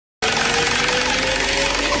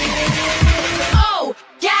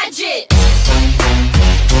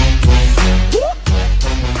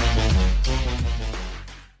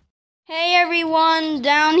everyone,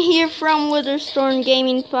 down here from Witherstorm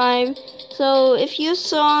Gaming 5. So if you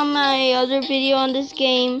saw my other video on this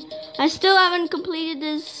game, I still haven't completed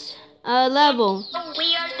this level. So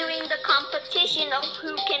we are doing the competition of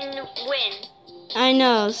who can win. I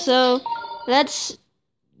know, so let's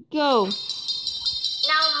go.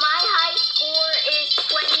 Now my high score is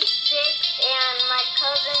 26 and my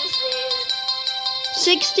cousin's is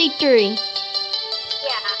 63.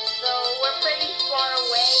 Yeah, so we're pretty far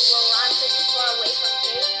away. Well, I'm pretty far away from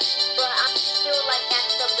you, but I'm still like at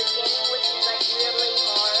the beginning, which is like really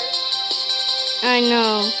hard. I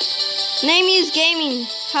know. Name Use Gaming.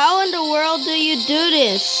 How in the world do you do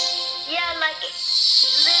this? Yeah, like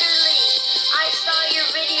literally, I saw your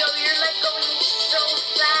video. You're like going so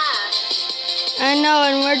fast. I know,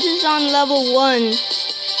 and we're just on level 1,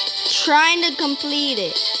 trying to complete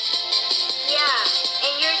it. Yeah,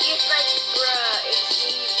 and you're just like, bruh, it's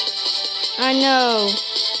easy. I know.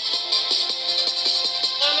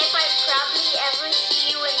 And if I probably ever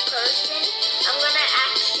see you in person, I'm gonna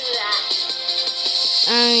ask you that. I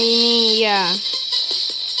mean, yeah.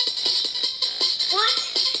 What?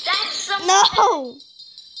 That's something. No!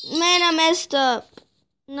 Man, I messed up.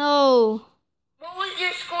 No. What was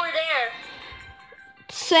your score there?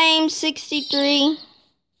 Same, 63.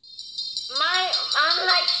 I'm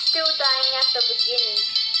like still dying at the beginning.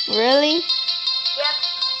 Really? Yep.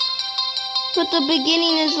 But the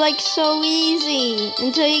beginning is like so easy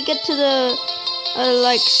until you get to the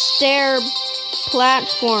like stair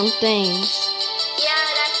platform things. Yeah,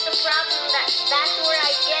 that's the problem. That's where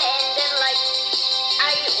I get, and then like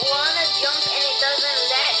I wanna jump and it doesn't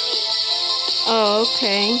let me. Oh,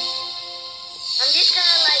 okay. I'm just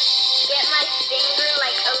gonna like get my finger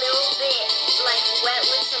like a little bit like wet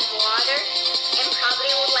with some water, and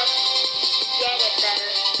probably will like get it better.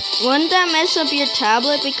 Wouldn't that mess up your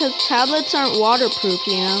tablet? Because tablets aren't waterproof,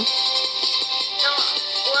 you know? No,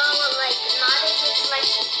 well, like not if it's like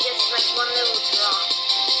just like one little drop.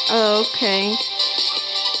 Oh, okay.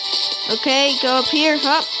 Okay, go up here.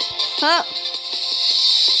 Up. Up.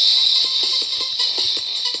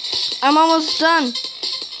 I'm almost done.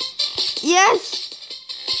 Yes!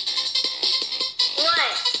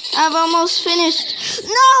 What? I've almost finished.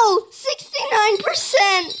 No!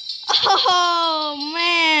 69%! Oh,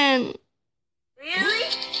 man. Really?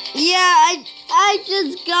 Yeah, I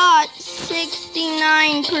just got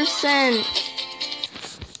 69%.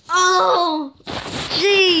 Oh,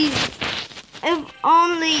 jeez. If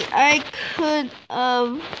only I could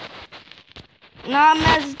have not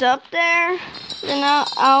messed up there, then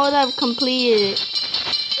I would have completed it.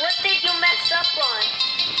 What did you mess up on?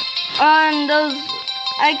 On those,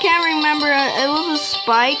 I can't remember, it was a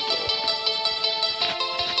spike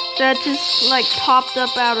that just like popped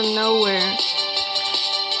up out of nowhere.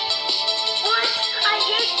 What? I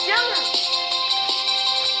hit jump.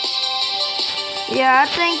 Yeah, I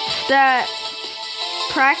think that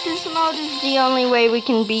practice mode is the only way we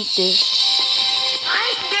can beat this.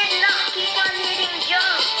 I did not keep on hitting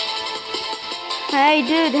jump. Hey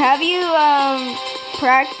dude, have you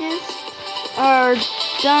practiced or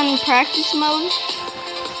done practice mode?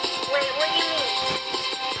 Wait, what do you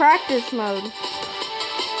mean? Practice mode.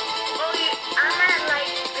 Oh, I'm at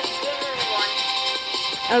like beginning one.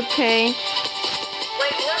 Okay.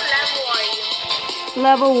 Wait, what level are you?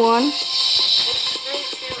 Level 1. Me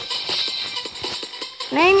too.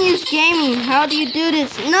 Name Use Gaming. How do you do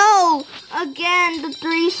this? No! Again, the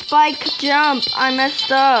 3 spike jump. I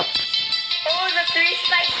messed up. Oh, the 3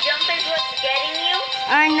 spike jump is what's getting you?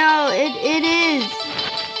 I know, it is.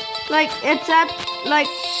 Like, it's at, like,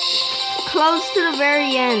 close to the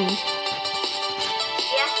very end.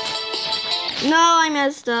 Yeah. No, I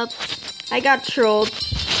messed up. I got trolled.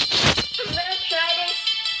 I'm gonna try this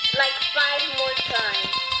like 5 more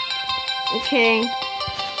times. Okay.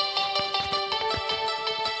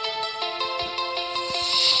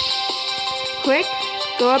 Quick,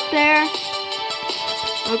 go up there.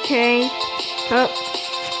 Okay. Up.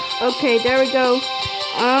 Okay, there we go.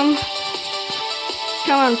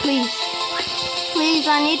 Come on, please. Please,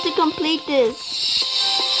 I need to complete this.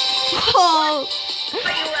 Oh, Where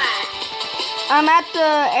you at? I'm at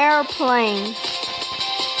the airplane.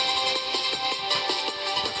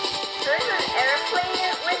 There's an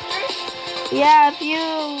airplane with this? Yeah,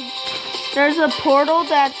 there's a portal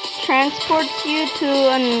that transports you to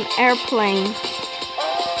an airplane. Oh,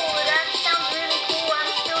 that sounds really cool.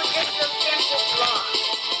 I'm still just a simple block.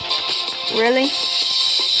 Really?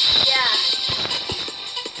 Yeah.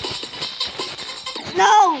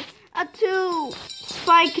 No! A 2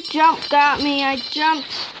 spike jump got me. I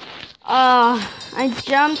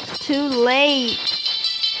jumped too late.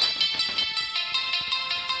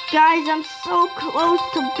 Guys, I'm so close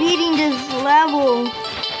to beating this level.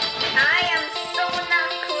 I am so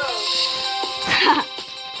not close.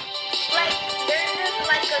 Like, there's just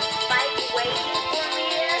like a spike waiting for me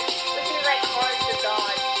there, which is like hard to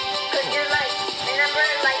dodge. Cause you're like, remember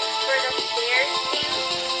like for the stairs thing,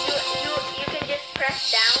 you can just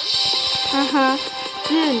press down.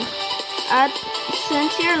 Dude,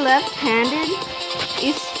 since you're left-handed,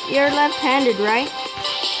 you're left-handed, right?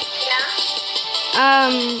 Yeah.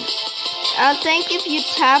 I think if you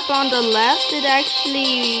tap on the left, it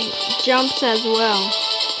actually jumps as well.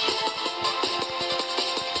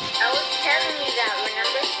 I was telling you that,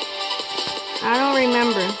 remember? I don't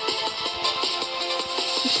remember.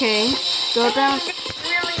 Okay, go down. It's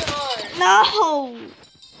really hard. No!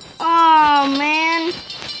 Oh man,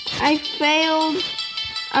 I failed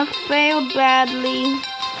badly.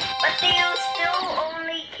 But do you still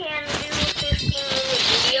only can do 15-minute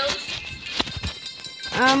videos?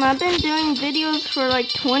 I've been doing videos for like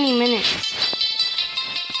 20 minutes.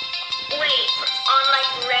 Wait, on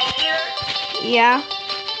like regular? Yeah.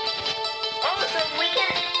 Oh, so we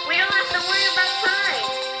don't have to worry about time.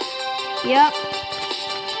 Yep.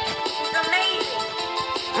 It's amazing.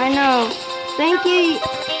 I know. Thank you. So,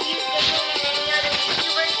 thank you, Skipping, and any other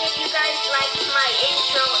YouTubers if you guys like my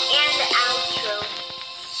intro and outro.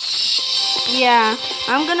 Yeah,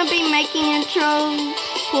 I'm gonna be making intros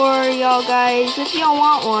for y'all guys if y'all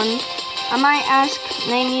want one. I might ask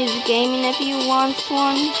Name's Gaming if he wants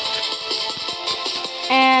one.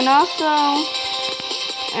 And also,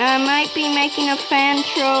 I might be making a fan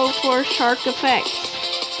show for Shark Effects.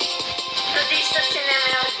 Because he's such an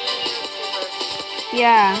MLG YouTuber.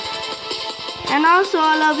 Yeah. And also,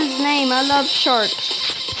 I love his name. I love sharks.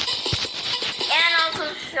 And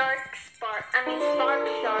also Spark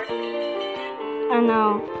Shark. I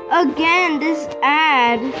know. Again, this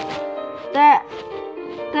ad that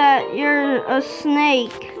you're a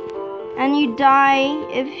snake and you die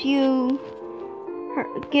if you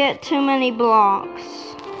get too many blocks.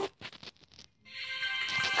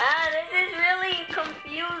 This is really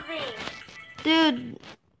confusing. Dude,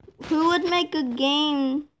 who would make a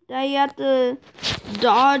game that you have to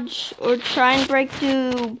dodge or try and break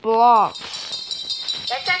through blocks?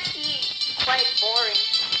 That's actually quite boring.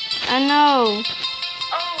 I know.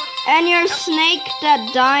 Oh, And you're a snake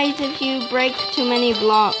that dies if you break too many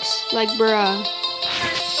blocks. Like, bruh.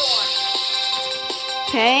 Storm.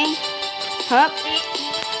 Okay? Hup. Do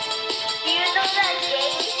you know that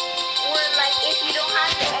game where, like, if you don't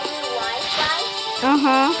have any Wi-Fi,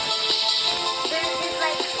 there's this,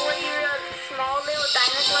 like, where you're a small little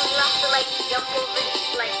dinosaur and you have to, like, jump over,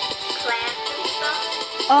 like, plants and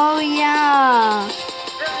stuff? Oh, yeah.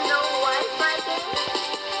 There's no Wi-Fi game?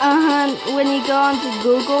 When you go onto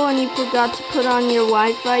Google and you forgot to put on your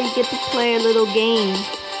Wi-Fi, you get to play a little game.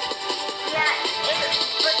 Yeah,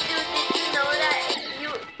 but dude, did you know that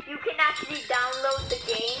you can actually download the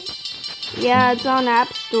game? Yeah, it's on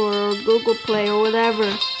App Store or Google Play or whatever.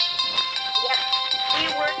 Yep. We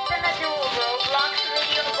were gonna do a Roblox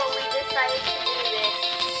video, but we decided to do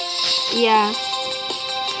this. Yeah.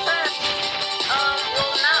 Well,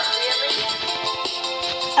 not really.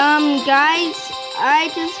 Guys, I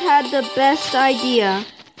just had the best idea.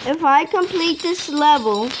 If I complete this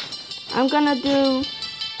level, I'm gonna do,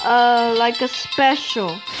 like a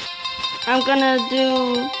special. I'm gonna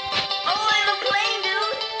do... Oh, I'm a plane,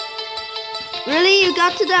 dude! Really? You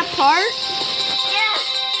got to that part? Yes!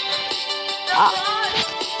 The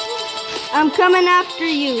boss! I'm coming after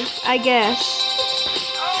you, I guess.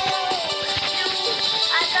 Oh, dude,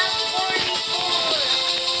 I got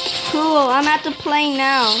 44! Cool, I'm at the plane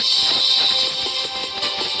now.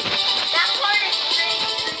 That part is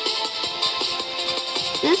crazy.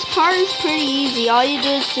 This part is pretty easy. All you do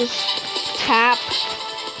is just tap,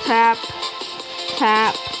 tap,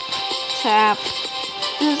 tap, tap.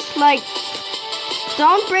 Just like,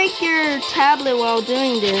 don't break your tablet while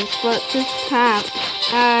doing this, but just tap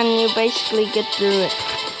and you basically get through it.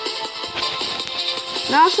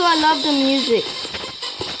 And also I love the music.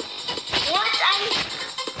 What?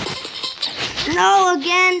 No,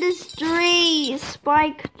 again, this 3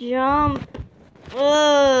 spike jump.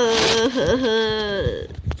 Ugh.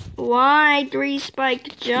 Why 3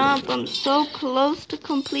 spike jump? I'm so close to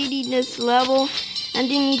completing this level, and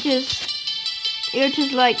then you're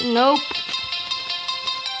just like, nope.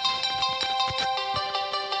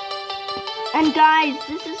 And guys,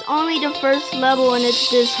 this is only the first level and it's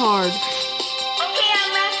this hard. Okay,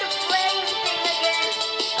 I'm at the plane thing again.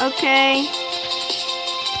 Okay.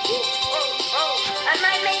 Oh, I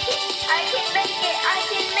might make it. I can make it. I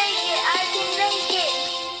can make it. I can make it.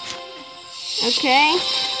 Okay.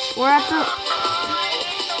 We're at the... I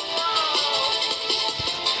hit the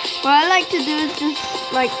What I like to do is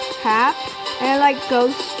just like tap and like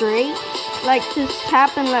go straight. Like just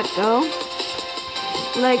tap and let go.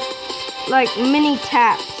 Like mini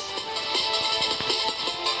taps.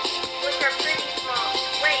 Which are pretty small.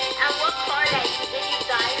 Wait, at what part did you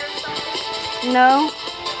die or something? No.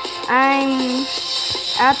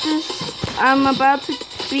 I'm about to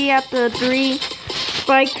be at the 3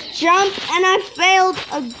 spike jump and I failed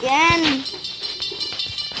again.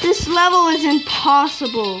 This level is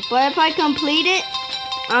impossible, but if I complete it,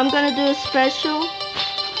 I'm gonna do a special.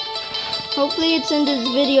 Hopefully it's in this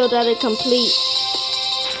video that it completes.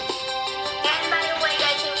 And by the way,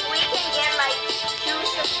 guys, if we can get like 2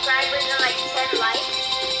 subscribers and like 10 likes,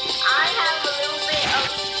 I have a little bit of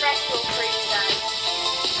special for you guys.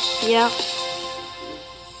 Yeah.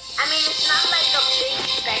 I mean, it's not like a big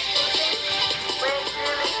special thing, but it's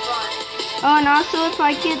really fun. Oh, and also if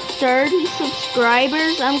I get 30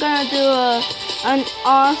 subscribers, I'm gonna do an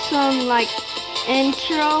awesome like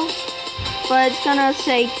intro, but it's gonna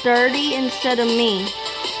say 30 instead of me.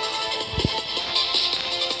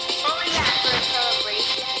 Oh yeah, for a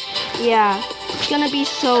celebration. Yeah, it's gonna be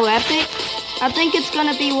so epic. I think it's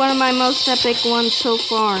gonna be one of my most epic ones so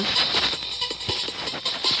far.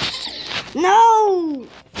 No!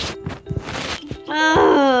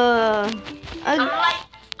 I'm like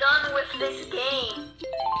done with this game.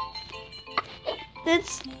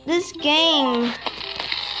 This game.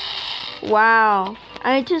 Wow.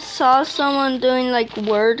 I just saw someone doing like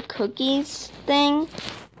word cookies thing.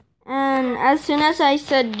 And as soon as I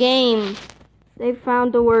said game, they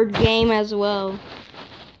found the word game as well.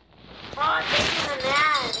 Oh, this is an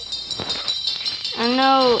ad. I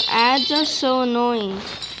know, ads are so annoying.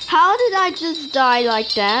 How did I just die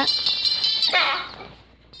like that?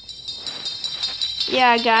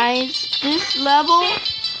 Yeah, guys, this level,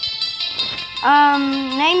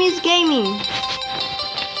 name is gaming.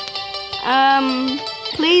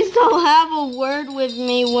 Please don't have a word with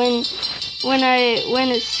me when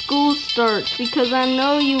school starts, because I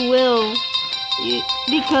know you will.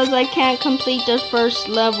 Because I can't complete the first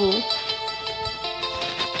level.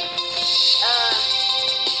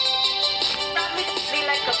 Probably be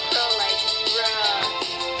like a pro, like,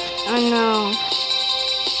 bruh. I know.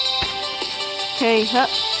 Okay, hup.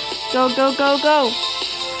 Go, go, go, go.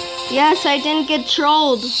 Yes, I didn't get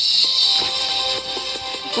trolled.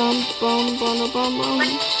 Bum, bum, bum, bum, bum. But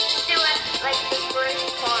still at, like, the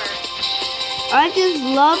first part. I just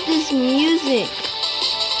love this music.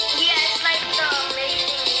 Yeah, it's like the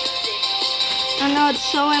amazing music. I know, it's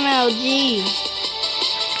so MLG.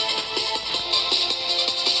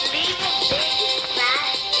 Leave a big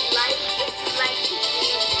fat like it's like his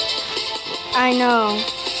music. I know.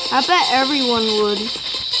 I bet everyone would.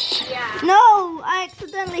 Yeah. No, I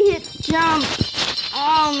accidentally hit jump.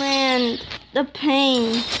 Oh man, the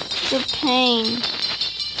pain, the pain.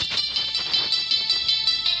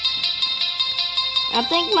 I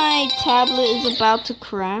think my tablet is about to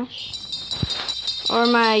crash. Or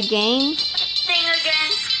my game. Thing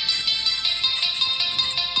again.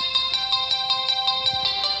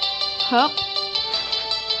 Hup.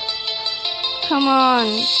 Come on,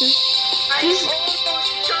 I just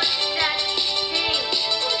almost touched that thing.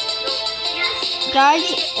 Yes. guys,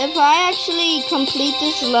 if I actually complete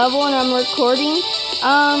this level and I'm recording,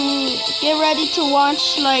 get ready to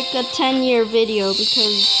watch like a 10-year video,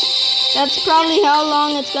 because that's probably how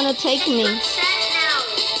long it's gonna take me. Now.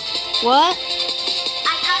 What?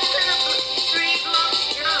 I got to the 3-block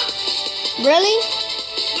jump. Really?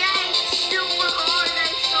 Yeah, it's super hard.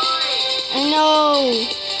 I saw it. I know.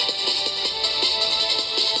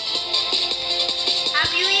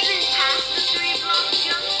 Have you even passed the 3-block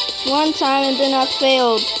jump? One time and then I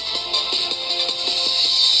failed.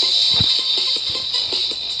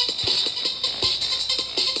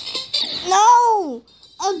 No!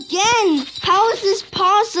 Again! How is this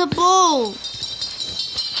possible?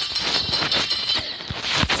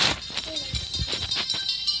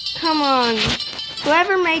 Come on.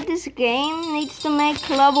 Whoever made this game needs to make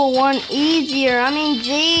level 1 easier. I mean,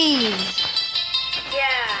 jeez.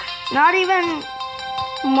 Yeah. Not even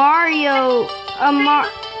Mario. Oh,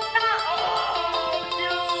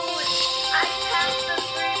 dude. I passed the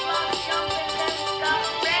 3-block jump and then got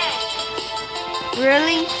red.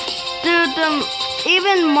 Really? Dude,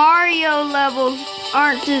 even Mario levels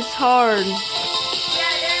aren't this hard. Yeah,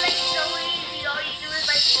 they're like so easy. All you do is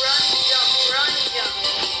like run, jump.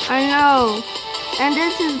 I know. And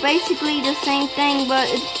this is basically the same thing, but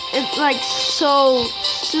it's like so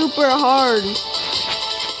super hard. This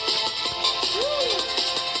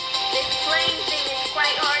plane thing is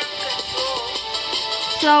quite hard to control.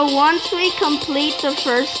 So once we complete the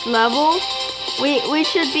first level, We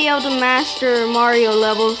should be able to master Mario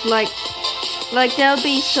levels like that would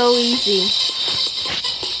be so easy.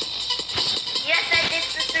 Yes, I did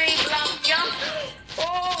the 3-block jump.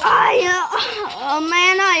 Oh, Oh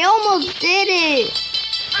man, I almost did it.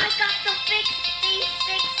 I got the 66%,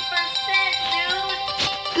 dude.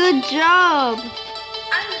 Good job.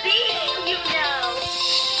 I'm beating you now.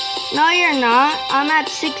 No, you're not. I'm at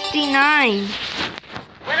 69.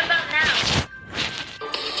 What about now?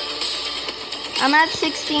 I'm at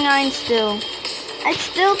 69 still. I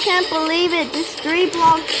still can't believe it. This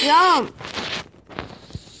 3-block jump.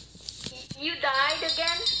 You died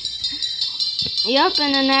again? Yup,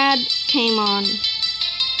 and an ad came on.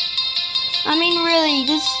 I mean, really,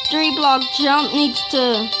 this 3-block jump needs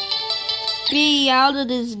to be out of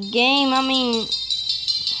this game. I mean,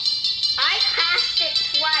 I passed it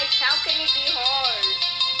twice. How can it be hard?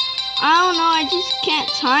 I don't know. I just can't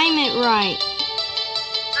time it right.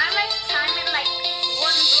 I like time it like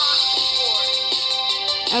 1 block before.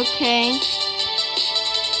 Okay.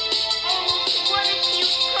 Oh, what a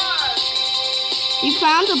cute pug. You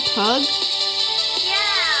found a pug?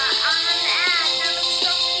 Yeah, on an ad. That looks so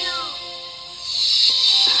cute.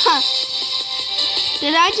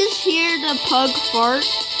 Did I just hear the pug fart?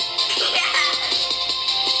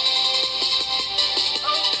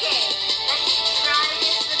 Okay, let's try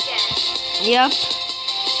this again. Yep.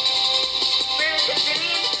 For the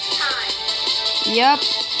billionth time. Yep.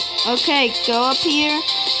 Okay, go up here.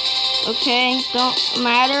 Okay, don't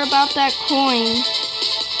matter about that coin.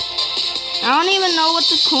 I don't even know what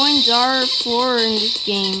the coins are for in this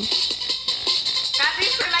game. Probably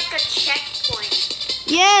for like a checkpoint.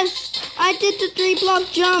 Yes, I did the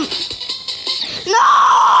 3-block jump. No!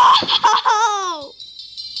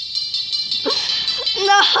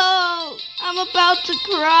 No! I'm about to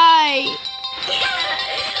cry.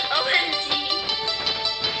 OMG.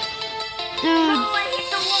 Dude, Oh, I hit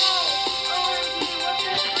the wall. OMG, what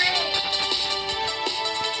the frick?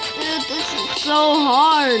 dude, this is so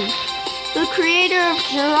hard. The creator of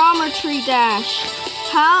Gerometry Dash.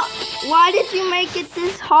 Why did you make it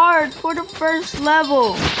this hard for the first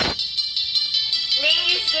level?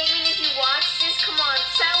 Ladies Gaming, if you watch this, come on,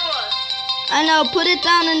 tell us. I know, put it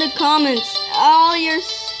down in the comments. All your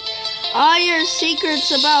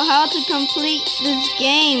secrets about how to complete this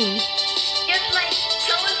game. Just like,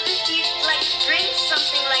 tell us if you like drink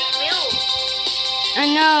something like milk. I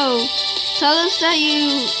know. Tell us that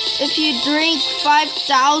if you drink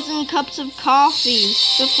 5,000 cups of coffee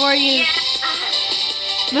before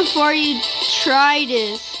you try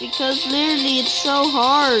this, because literally it's so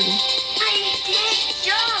hard. I did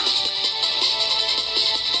jump.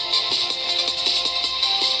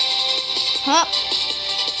 Huh?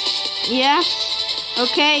 Yeah.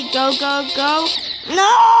 Okay, go, go, go.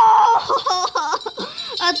 No!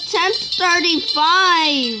 Attempt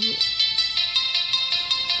 35.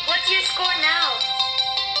 What's your score now?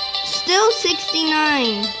 Still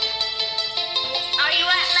 69. Are you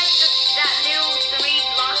at like that little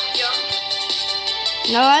 3-block jump?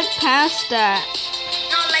 No, I've passed that.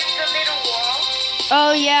 No, like the little wall.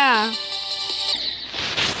 Oh, yeah.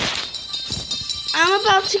 I'm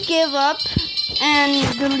about to give up and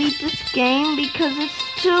delete this game because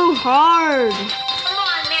it's too hard. Come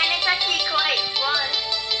on, man, it's actually quite fun.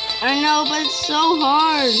 I know, but it's so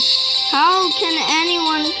hard. How can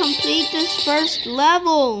anyone complete this first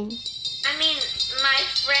level? I mean, my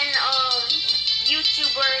friend,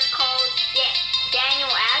 YouTuber called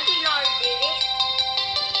Daniel Aguilar did it.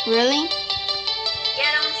 Really?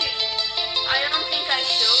 Yeah, I don't think I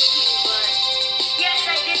showed you, but yes,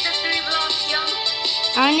 I did the 3-block jump.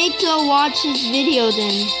 I need to watch his video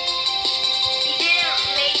then. He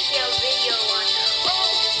didn't make a video on it.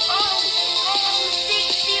 Oh,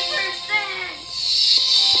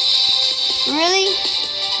 60%. Really?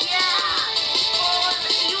 Yeah. Oh,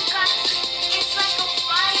 you got, it's like a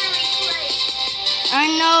fiery place. I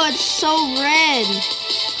know, it's so red.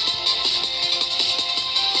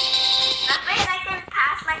 I bet I can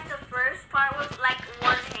pass like the first part with like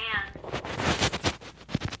one hand.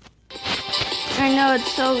 I know,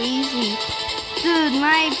 it's so easy. Dude,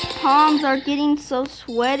 my palms are getting so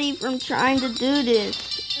sweaty from trying to do this.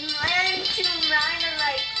 Mine too, mine are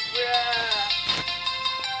like, bruh.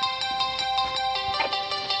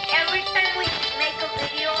 Every time we make a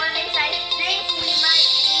video on this, I think we might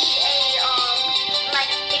need a,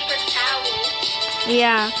 like paper towel.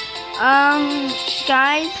 Yeah.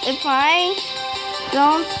 Guys, if I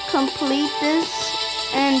don't complete this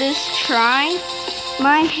and this try,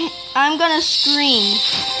 I'm gonna scream.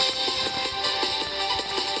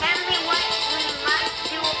 Family, what we might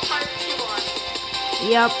do a part 2 on.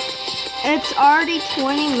 Yep. It's already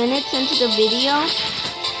 20 minutes into the video.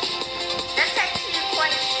 That's actually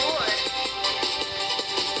quite short.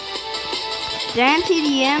 Dan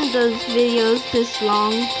TDM does videos this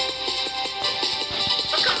long.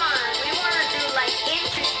 But come on, we want to do like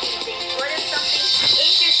interesting things. What if something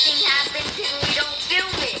interesting happens and we don't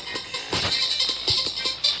film it?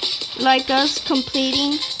 Like us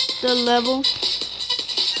completing the level.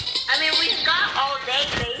 I mean, we've got all day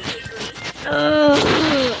basically.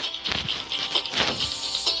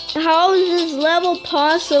 How is this level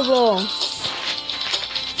possible?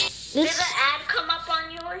 Did the ad come up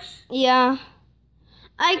on yours? Yeah.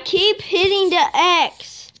 I keep hitting the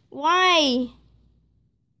X. Why?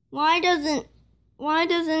 Why doesn't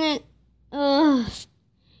it?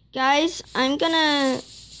 Guys, I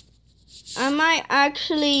might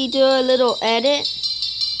actually do a little edit.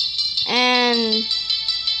 And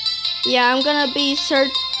yeah, I'm gonna be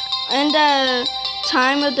in the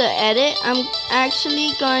time of the edit, I'm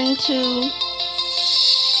actually going to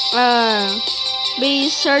be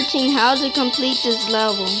searching how to complete this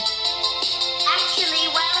level. Actually,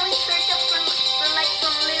 why don't we search up for like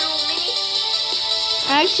some little mini?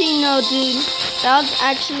 Actually, no, dude. That would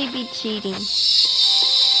actually be cheating.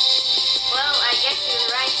 Well, I guess you're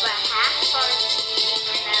right, but hacks are cheating,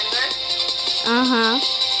 remember? Uh-huh.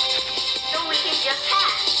 So we can just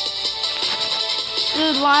hack.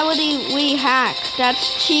 Dude, why would we hack?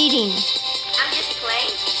 That's cheating. I'm just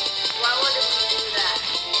playing. Why would we do that?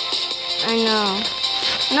 I know.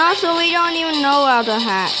 And also, we don't even know how to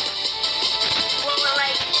hack. Well,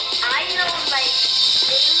 like, I know, like,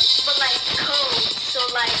 things, but, like, code. So,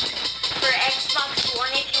 like, for Xbox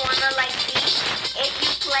One, if you wanna, like, see, if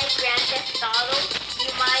you play Grand Theft Auto,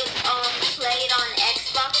 you might, play it on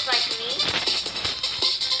Xbox like me.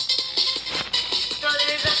 So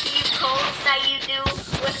there's a few codes that you do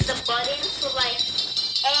with the buttons. So, like,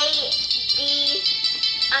 AYX.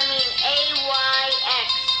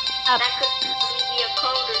 That could probably be a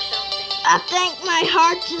code or something. I think my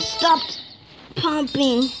heart just stopped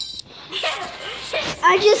pumping.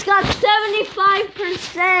 I just got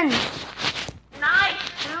 75%. Nice,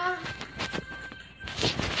 dude.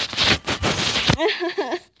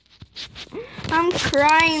 I'm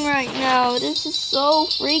crying right now. This is so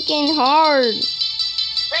freaking hard.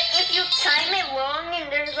 Like, if you time it wrong and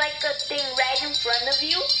there's like a thing right in front of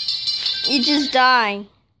you, You just die.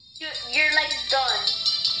 you're like done.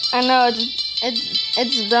 I know,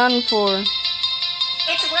 it's done for.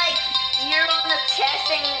 It's like you're on a test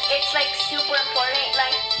and it's like super important.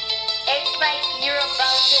 Like, it's like you're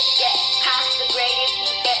about to get past the grade if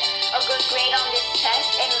you get a good grade on this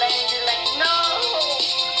test, and then you're like, no.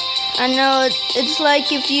 I know, it's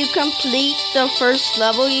like if you complete the first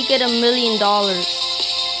level, you get $1 million.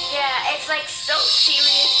 Yeah, it's like so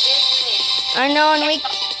serious business. I know, and we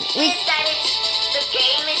Is that the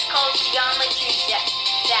game is called Geometry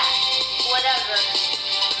Dash, whatever.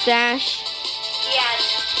 dash. Yeah,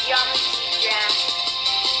 Geometry Dash.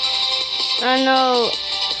 I know,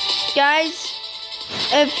 guys.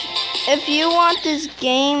 If you want this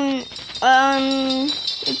game,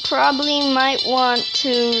 you probably might want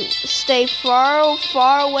to stay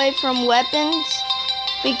far away from weapons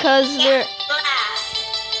because they're.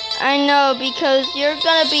 I know, because you're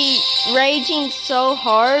gonna be raging so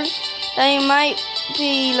hard that you might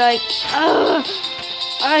be like, ugh,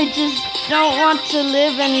 I just don't want to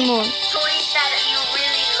live anymore. Toys that you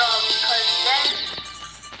really love, because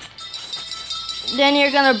Then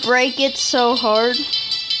you're gonna break it so hard.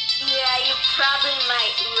 yeah, you probably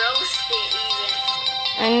might roast it even.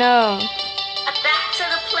 I know. Back to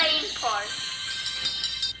the playing part.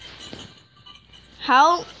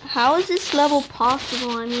 How is this level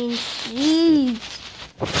possible? I mean, jeez.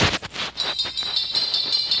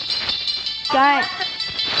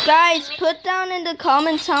 Guys, put down in the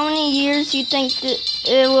comments how many years you think that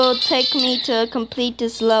it will take me to complete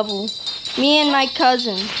this level. Me and my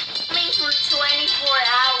cousin. Coming for 24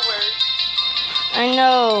 hours. I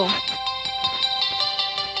know.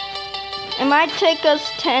 It might take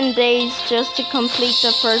us 10 days just to complete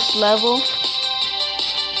the first level.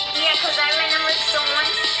 Yeah, because I remember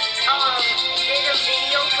someone did a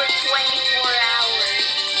video for 24 hours.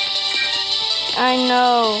 I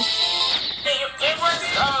know. It was,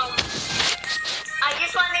 I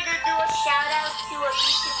just wanted to do a shout out to a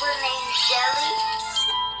YouTuber named Jelly.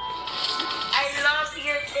 I love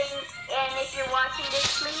your things, and if you're watching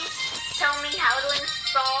this, please tell me how to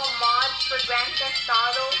install mods for Grand Theft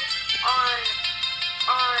Auto on,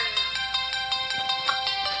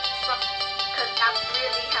 because that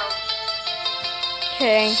really helps.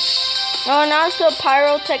 Okay. Oh, and also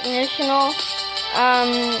Pyrotechnicianal.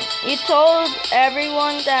 You told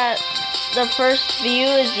everyone that the first view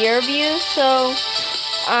is your view, so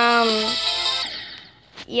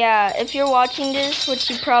yeah, if you're watching this, which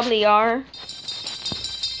you probably are,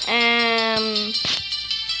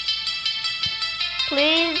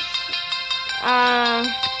 please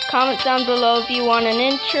comment down below if you want an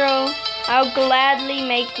intro. I'll gladly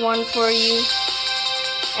make one for you.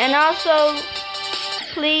 And also,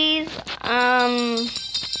 please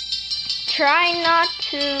try not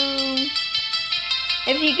to,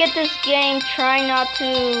 if you get this game, try not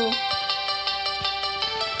to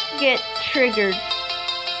get triggered.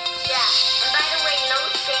 Yeah, and by the way, no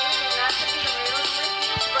shaming, not to be rude with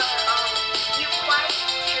you, but you quite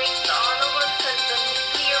tricked all of us because the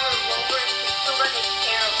nuclear revolver pistol gun is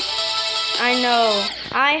terrible. I know.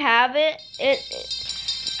 I have it.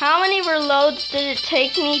 How many reloads did it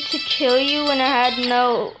take me to kill you when I had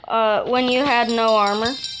no when you had no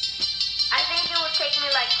armor? I think it would take me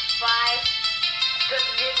like 5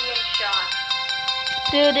 gazillion shots.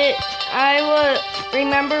 Dude, I would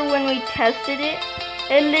remember when we tested it.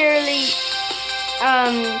 It literally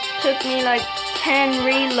took me like 10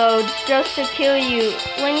 reloads just to kill you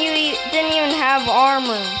when you didn't even have armor.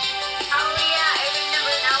 Oh yeah, I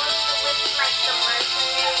remember. And I was with like the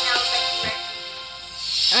mercenary, and I was like wrecking.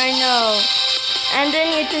 I know. And then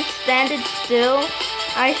you just stand it still.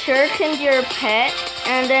 I shurikened your pet,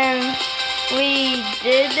 and then we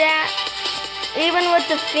did that. Even with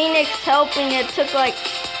the Phoenix helping, it took like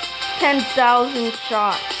 10,000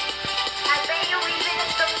 shots. I bet you even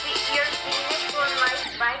if your Phoenix or my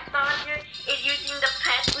spike dodger is using the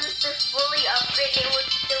pet boost to fully upgrade, it would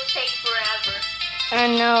still take forever. I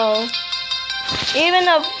know. Even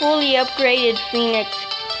a fully upgraded Phoenix,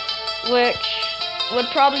 which would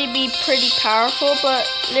probably be pretty powerful, but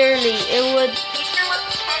literally it would. Even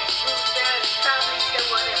with pet boost, it probably still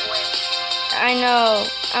wouldn't win. I know.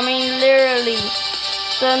 I mean, literally,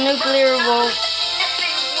 the nuclear revolver.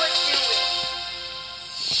 Would do it.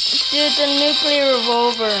 Dude, the nuclear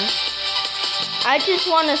revolver. I just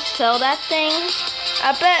want to sell that thing.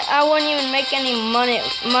 I bet I wouldn't even make any money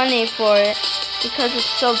for it because it's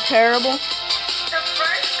so terrible. The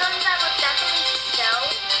first guns I would definitely sell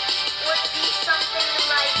would be something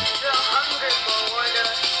like the Hunger Bow or the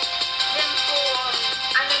simple,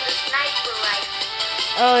 the sniper rifle.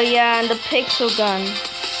 Oh yeah, and the pixel gun.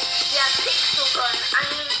 Yeah, pixel gun.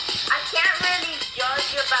 I can't really judge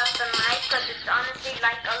you about the knife because it's honestly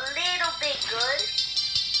like a little bit good.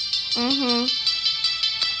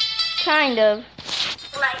 Kind of.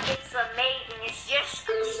 Like it's amazing. It's just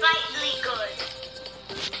slightly good.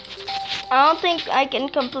 I don't think I can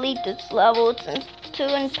complete this level. It's too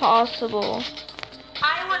impossible.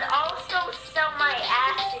 I would also sell my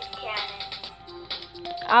acid cannon.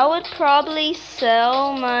 I would probably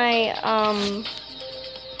sell my,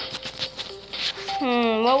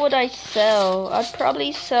 what would I sell? I'd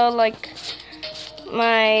probably sell, like,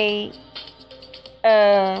 my,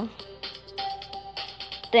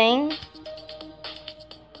 thing.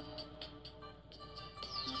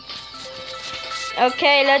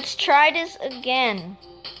 Okay, let's try this again.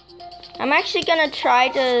 I'm actually gonna try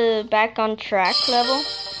the back on track level.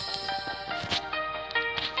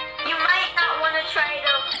 You might not want to try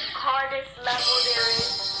the hardest level there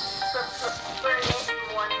is for this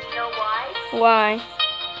one. You know why? Why?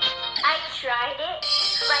 I tried it.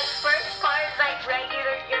 Like first part is like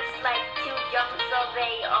regular, just like 2 jumps of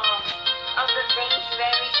the things,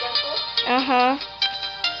 very simple. And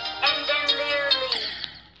then literally,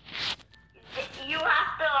 you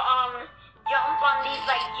have to jump on these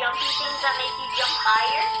like jumpy things that make you jump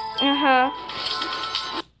higher.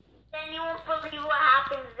 Then you won't believe what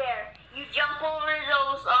happens there. You jump over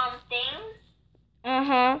those things.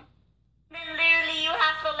 Then literally you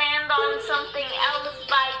have to land on something else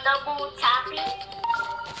by double tapping.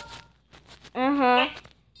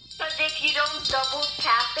 Because if you don't double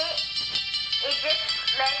tap it, it just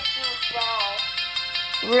lets you fall.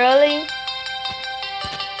 Really?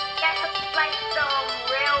 That's like the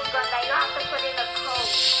railgun that you have to put in a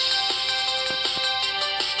code.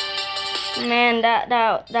 Man,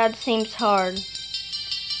 that seems hard.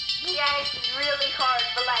 Yeah, it's really hard,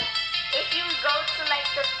 but like, if you go to like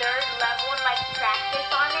the 3rd level and like practice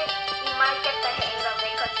on it, you might get the hang of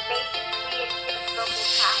it, because basically it's just double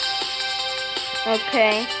tapping.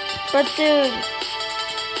 Okay. But dude,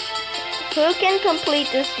 who can complete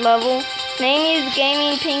this level? Name is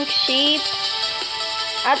Gaming Pink Sheep.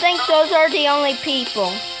 I think those are the only people.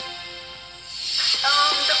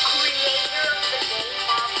 The creator of the game,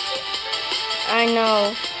 obviously. I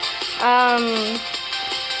know.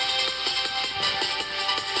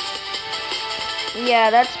 Yeah,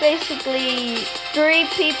 that's basically 3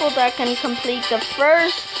 people that can complete the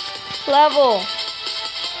first level.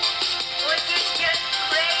 Which is just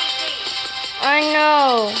crazy. I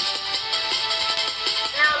know.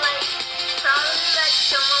 Now, like, probably like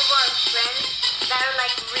some of our friends that are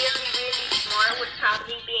like really, really smart would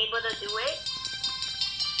probably be able to do it.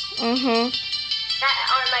 That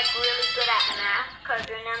are like really good at math, because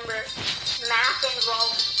remember, math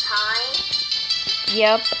involves time.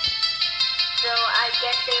 Yep. So I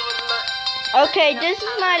guess they would look. Okay, this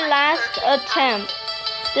is my last attempt.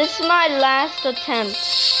 This is my last attempt.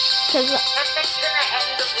 Cause And then you're gonna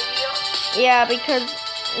end the video. yeah, because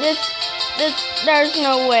there's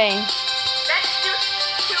no way. Let's do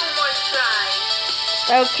 2 more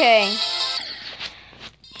tries. Okay.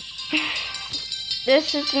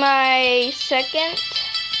 This is my second.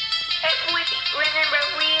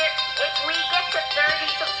 If we get to 30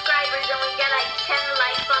 subscribers and we get like 10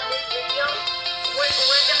 likes on this video,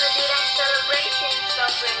 we're gonna do that celebration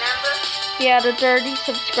stuff, remember? Yeah, the 30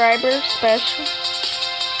 subscribers special.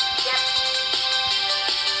 Yep.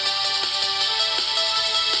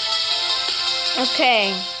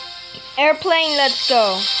 Okay. Airplane, let's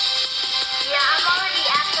go. Yeah, I'm already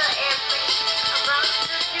at the airplane. About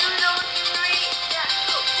to do those 3.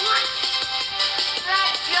 What?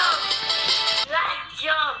 That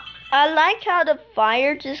jump. I like how the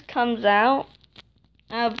fire just comes out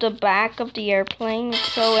of the back of the airplane.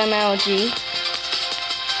 It's so MLG.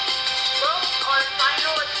 Well, our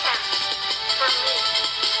final attempt for me.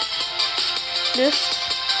 This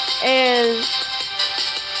is...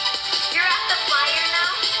 You're at the fire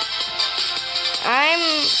now?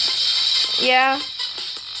 Yeah.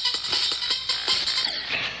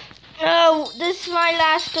 No, this is my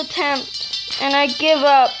last attempt, and I give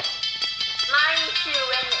up. Mine too,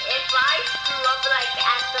 and if I screw up like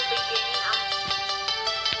at the beginning,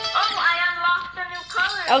 oh, I unlocked a new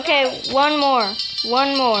color. Okay, Yay. one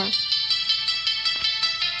more.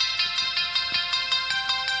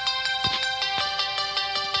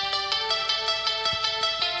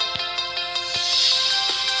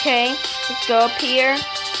 Okay, let's go up here.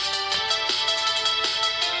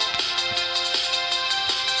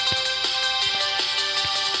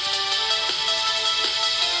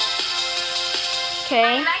 Okay.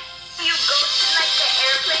 I like you go to like the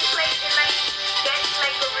airplane place and like get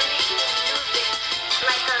like a really cool music,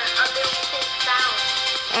 like a little cool sound.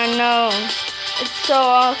 I know. It's so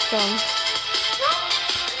awesome. Well,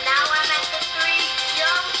 now I'm at the 3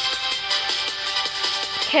 jump.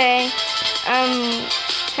 Okay. I'm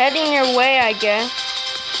heading your way, I guess.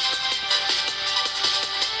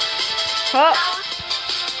 Huh.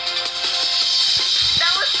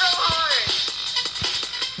 That was so hard.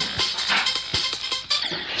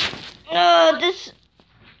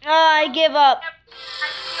 No, I give up. I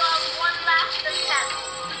still have one last attempt.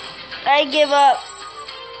 I give up.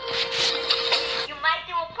 You might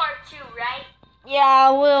do a part 2, right? Yeah,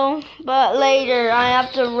 I will, but later. I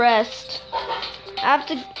have to rest. I have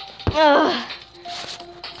to...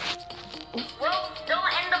 Well,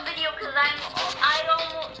 don't end the video because I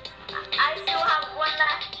still have one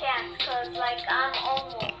last chance because like I'm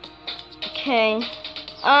almost. Okay.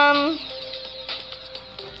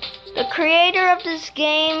 The creator of this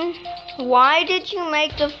game, why did you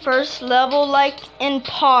make the first level like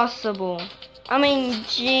impossible? I mean,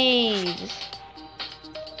 jeez.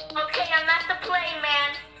 Okay, I'm at the play,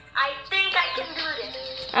 man. I think I can do this.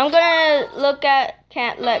 I'm gonna look at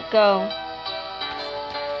Can't Let Go.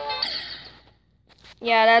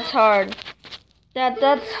 Yeah, that's hard.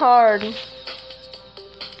 That's hard.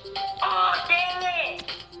 Oh, dang it!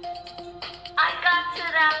 I got to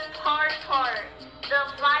that part, the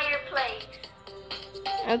fireplace.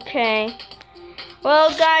 Okay. Well,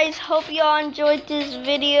 guys, hope y'all enjoyed this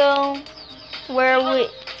video where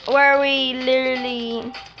we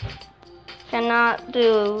literally cannot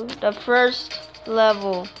do the first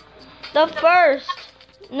level. The first,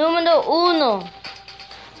 numero uno.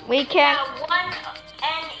 We can't. Yeah, 1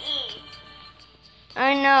 and E.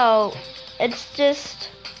 I know. It's just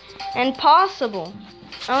impossible.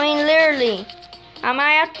 I mean, literally. I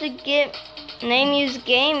might have to get Nameuse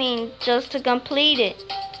Gaming just to complete it.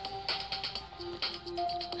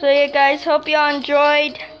 So yeah, guys, hope y'all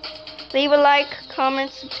enjoyed. Leave a like,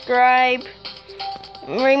 comment, subscribe.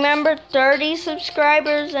 Remember, 30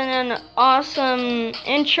 subscribers and an awesome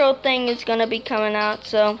intro thing is gonna be coming out.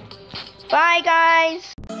 So, bye,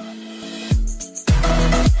 guys.